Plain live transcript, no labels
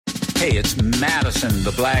Hey, it's Madison,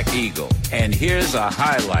 the Black Eagle, and here's a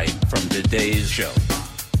highlight from today's show.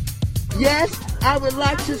 Yes, I would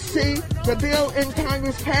like to see the bill in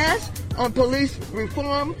Congress pass on police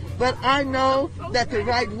reform, but I know that the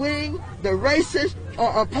right wing, the racists,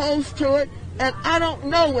 are opposed to it, and I don't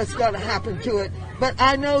know what's going to happen to it. But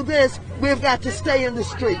I know this: we've got to stay in the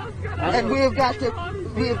street, and we've got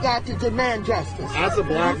to demand justice. As a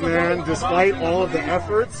black man, despite all of the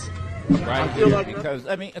efforts, Right, I feel like because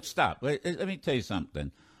stop. Let me tell you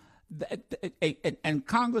something. And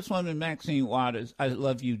Congresswoman Maxine Waters, I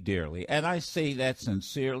love you dearly, and I say that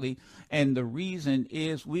sincerely. And the reason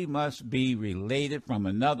is we must be related from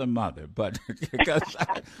another mother. But because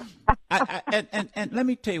and let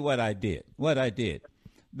me tell you what I did.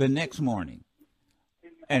 The next morning,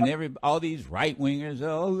 and all these right wingers,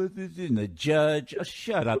 and the judge,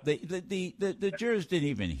 shut up. The jurors didn't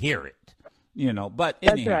even hear it, But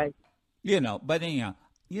anyhow, that's right. You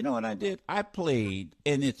know what I did? I played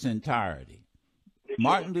in its entirety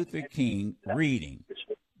Martin Luther King reading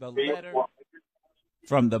the letter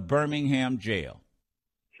from the Birmingham jail.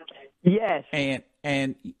 Yes.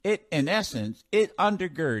 And it, in essence, it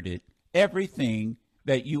undergirded everything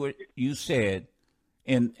that you said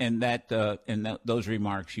in those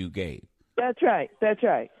remarks you gave. That's right.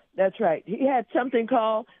 He had something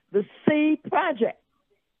called the C Project,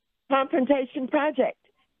 Confrontation Project,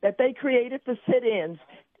 that they created for sit-ins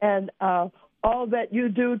and all that you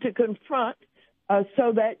do to confront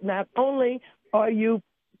so that not only are you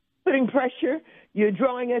putting pressure, you're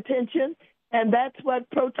drawing attention, and that's what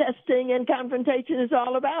protesting and confrontation is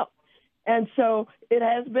all about. And so it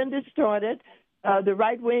has been distorted. The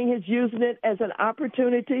right wing is using it as an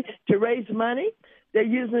opportunity to raise money. They're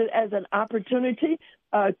using it as an opportunity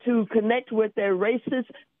to connect with their racist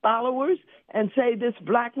followers and say this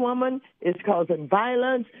black woman is causing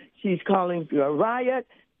violence. She's calling for a riot.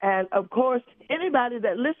 And, of course, anybody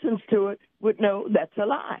that listens to it would know that's a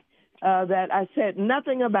lie, that I said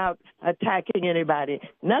nothing about attacking anybody,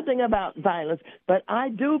 nothing about violence. But I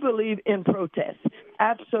do believe in protest,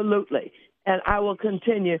 absolutely. And I will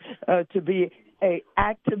continue to be an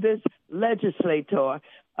activist legislator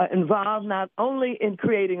involved not only in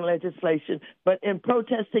creating legislation, but in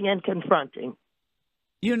protesting and confronting.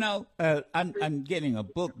 I'm getting a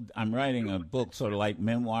book. I'm writing a book, sort of like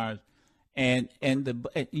memoirs, and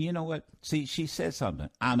you know what? See, she said something.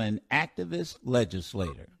 I'm an activist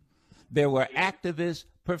legislator. There were activist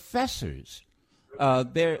professors.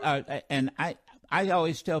 And I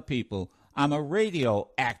always tell people I'm a radio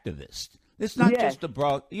activist. It's not just a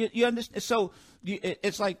broad. You understand? So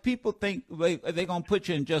it's like people think they're gonna put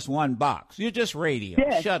you in just one box. You're just radio.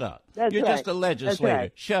 Yes, Shut up. You're just a legislator.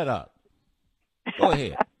 Right. Shut up. Go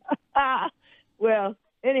ahead. Well,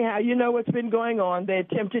 anyhow, you know what's been going on. They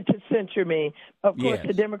attempted to censure me. Of course, Yes.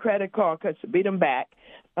 The Democratic caucus beat them back.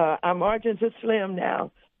 Our margins are slim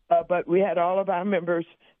now, but we had all of our members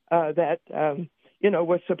that,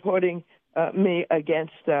 were supporting me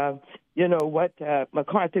against, what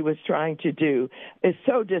McCarthy was trying to do. It's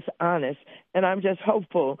so dishonest, and I'm just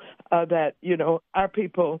hopeful that, our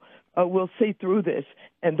people will see through this,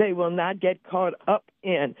 and they will not get caught up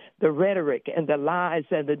in the rhetoric and the lies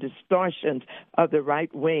and the distortions of the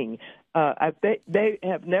right wing. They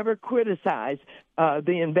have never criticized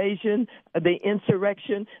the invasion, the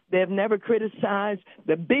insurrection. They have never criticized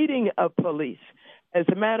the beating of police. As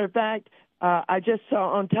a matter of fact, I just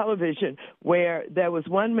saw on television where there was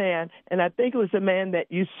one man, and I think it was the man that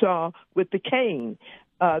you saw with the cane,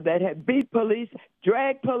 that had beat police,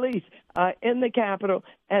 dragged police in the Capitol,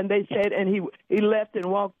 and they said, and he left and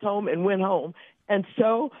walked home and went home. And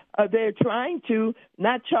so they're trying to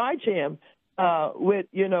not charge him with,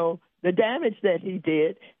 the damage that he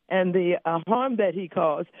did and the harm that he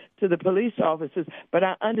caused to the police officers. But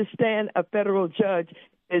I understand a federal judge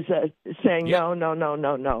is saying, no.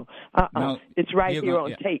 No, it's right here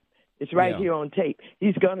on tape. It's right here on tape.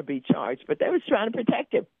 He's going to be charged. But they was trying to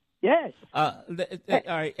protect him. Yes. All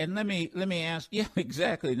right, and let me ask. Yeah,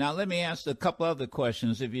 exactly. Now let me ask a couple other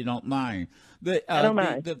questions, if you don't mind. I don't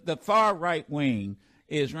mind. The far right wing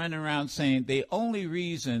is running around saying the only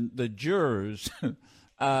reason the jurors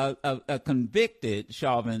convicted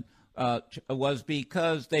Chauvin was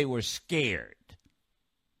because they were scared.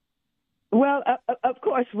 Well, of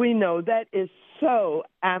course, we know that is so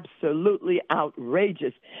absolutely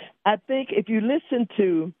outrageous. I think if you listen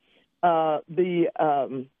to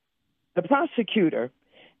the prosecutor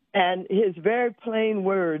and his very plain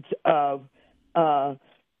words of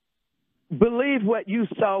believe what you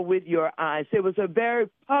saw with your eyes. It was a very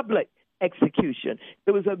public execution.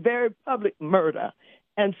 It was a very public murder.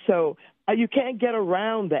 And so you can't get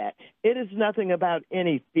around that. It is nothing about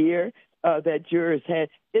any fear that jurors had.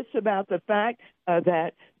 It's about the fact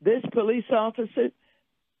that this police officer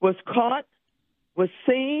was caught, was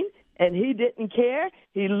seen, and he didn't care.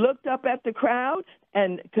 He looked up at the crowd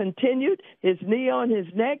and continued, his knee on his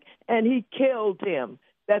neck, and he killed him.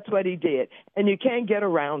 That's what he did. And you can't get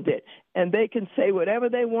around it. And they can say whatever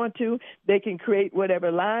they want to. They can create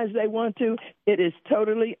whatever lies they want to. It is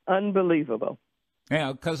totally unbelievable.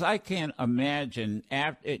 Yeah, because I can't imagine,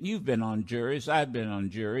 you've been on juries, I've been on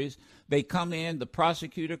juries, they come in, the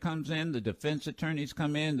prosecutor comes in, the defense attorneys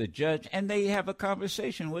come in, the judge, and they have a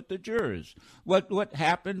conversation with the jurors. What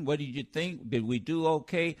happened? What did you think? Did we do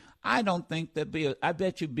okay? I don't think I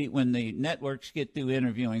bet you when the networks get through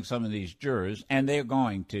interviewing some of these jurors, and they're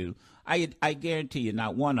going to, I guarantee you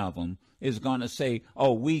not one of them is going to say,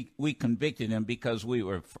 oh, we convicted him because we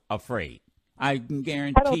were afraid. I can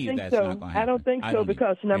guarantee you that's not going to happen. I don't think so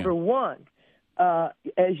because, number one,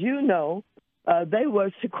 as you know, they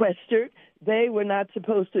were sequestered. They were not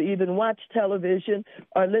supposed to even watch television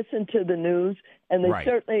or listen to the news, and they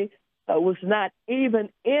certainly was not even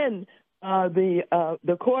in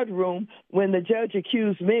the courtroom when the judge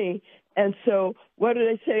accused me. And so what do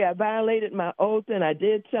they say? I violated my oath and I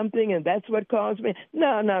did something, and that's what caused me?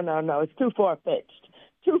 No. It's too far-fetched.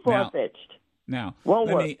 Now,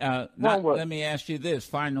 let me ask you this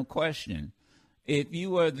final question: If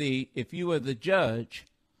you were the judge,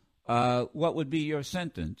 what would be your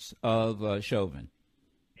sentence of Chauvin?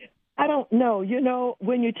 I don't know. You know,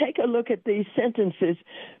 when you take a look at these sentences,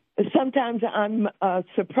 sometimes I'm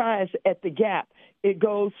surprised at the gap. It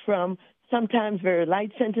goes from sometimes very light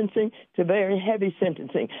sentencing to very heavy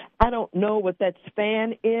sentencing. I don't know what that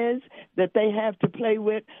span is that they have to play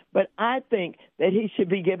with, but I think that he should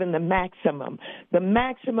be given the maximum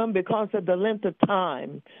because of the length of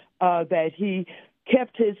time that he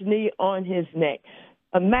kept his knee on his neck.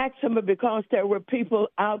 A maximum because there were people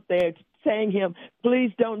out there saying him,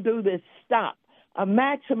 please don't do this, stop. A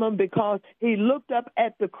maximum because he looked up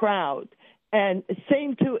at the crowd and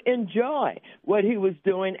seemed to enjoy what he was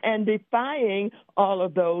doing and defying all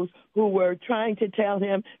of those who were trying to tell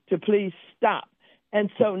him to please stop. And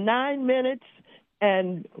so 9 minutes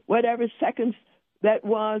and whatever seconds that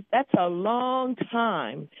was, that's a long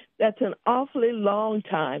time. That's an awfully long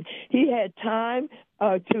time. He had time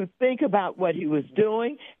to think about what he was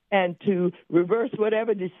doing and to reverse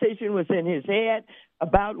whatever decision was in his head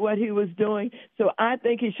about what he was doing. So I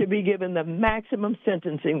think he should be given the maximum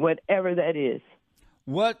sentencing, whatever that is.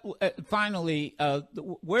 Finally,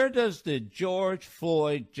 where does the George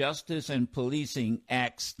Floyd Justice and Policing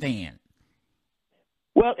Act stand?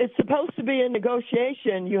 Well, it's supposed to be a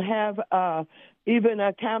negotiation. You have even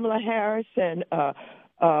Kamala Harris and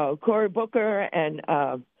Cory Booker and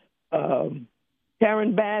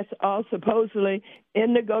Karen Bass all supposedly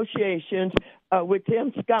in negotiations with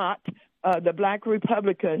Tim Scott, the black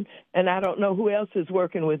Republican, and I don't know who else is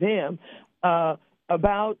working with him,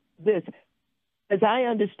 about this. As I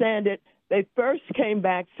understand it, they first came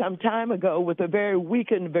back some time ago with a very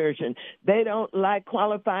weakened version. They don't like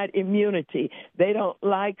qualified immunity. They don't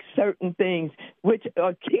like certain things, which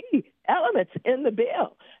are key elements in the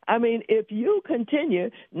bill. I mean, if you continue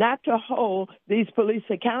not to hold these police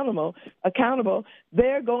accountable,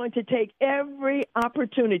 they're going to take every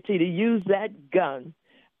opportunity to use that gun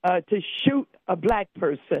to shoot a black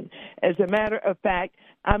person. As a matter of fact,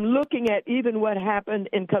 I'm looking at even what happened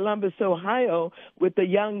in Columbus, Ohio, with the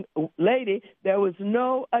young lady. There was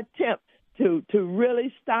no attempt to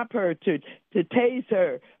really stop her, to tase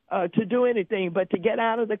her, to do anything but to get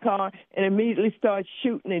out of the car and immediately start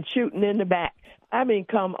shooting in the back. I mean,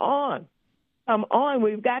 come on.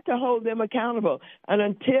 We've got to hold them accountable. And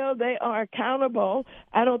until they are accountable,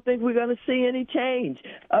 I don't think we're going to see any change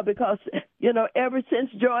because, you know, ever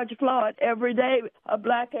since George Floyd, every day a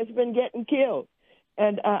black has been getting killed.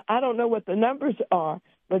 And I don't know what the numbers are,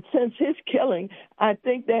 but since his killing, I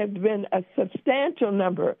think there have been a substantial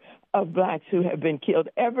number of blacks who have been killed.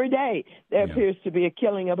 Every day there appears to be a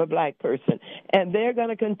killing of a black person. And they're going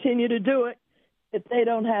to continue to do it if they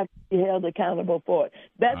don't have to be held accountable for it.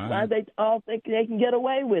 That's why they all think they can get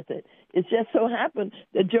away with it. It just so happened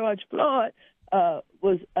that George Floyd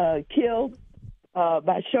was killed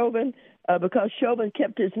by Chauvin because Chauvin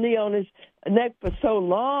kept his knee on his neck for so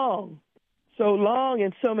long,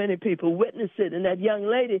 and so many people witnessed it, and that young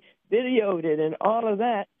lady videoed it and all of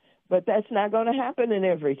that. But that's not going to happen in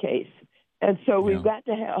every case. And so we've got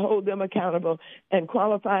to hold them accountable, and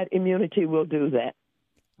qualified immunity will do that.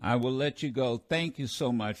 I will let you go. Thank you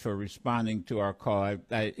so much for responding to our call.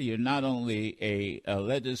 You're not only a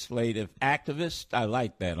legislative activist. I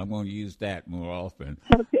like that. I'm going to use that more often.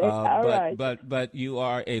 Okay, all right. But you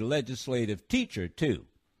are a legislative teacher, too.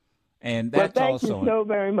 And that's thank also you so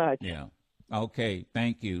very much. Yeah. Okay.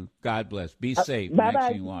 Thank you. God bless. Be safe, bye-bye.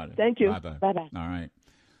 Maxine Waters. Thank you. Bye-bye. Bye-bye. All right.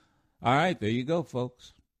 All right. There you go,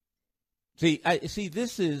 folks. See,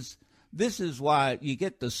 this is why you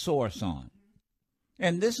get the source on.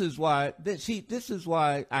 And this is why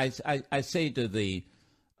I say to these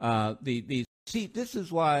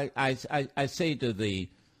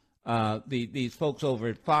folks over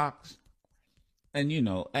at Fox, and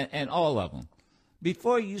and all of them,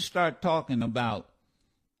 before you start talking about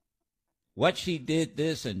what she did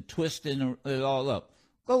this and twisting it all up,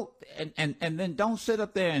 go and then don't sit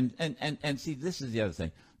up there and see, this is the other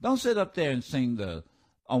thing. Don't sit up there and sing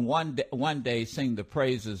one day sing the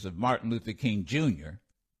praises of Martin Luther King Jr.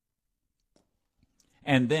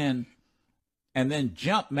 and then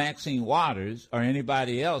jump Maxine Waters or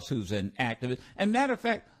anybody else who's an activist. And matter of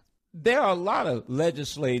fact, there are a lot of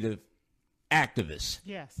legislative activists.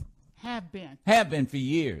 Yes, have been for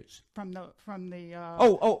years. From the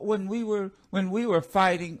when we were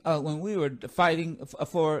fighting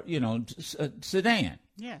for Sudan.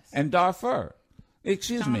 Yes. And Darfur.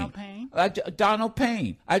 Excuse me. Donald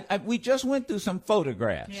Payne. We just went through some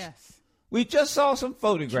photographs. Yes. We just saw some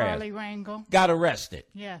photographs. Charlie Rangel. Got arrested.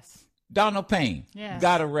 Yes. Donald Payne. Yes.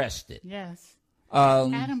 Got arrested. Yes.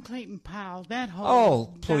 Adam Clayton Powell. That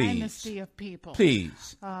whole dynasty of people.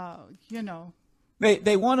 Please.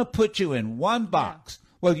 They want to put you in one box. Yeah.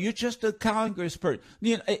 Well, you're just a congressperson.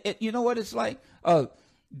 You know what it's like? Telling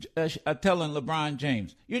LeBron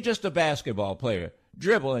James, you're just a basketball player.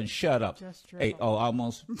 Dribble and shut up. Just dribble. Hey, I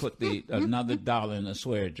almost put another dollar in a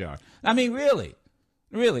swear jar. I mean, really,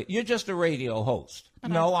 you're just a radio host.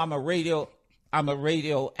 No, I'm a radio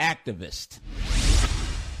activist.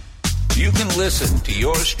 You can listen to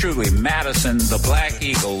yours truly, Madison the Black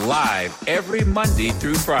Eagle, live every Monday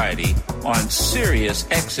through Friday on Sirius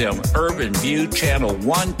XM Urban View Channel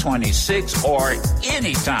 126 or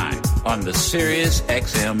anytime on the Sirius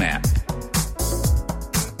XM app.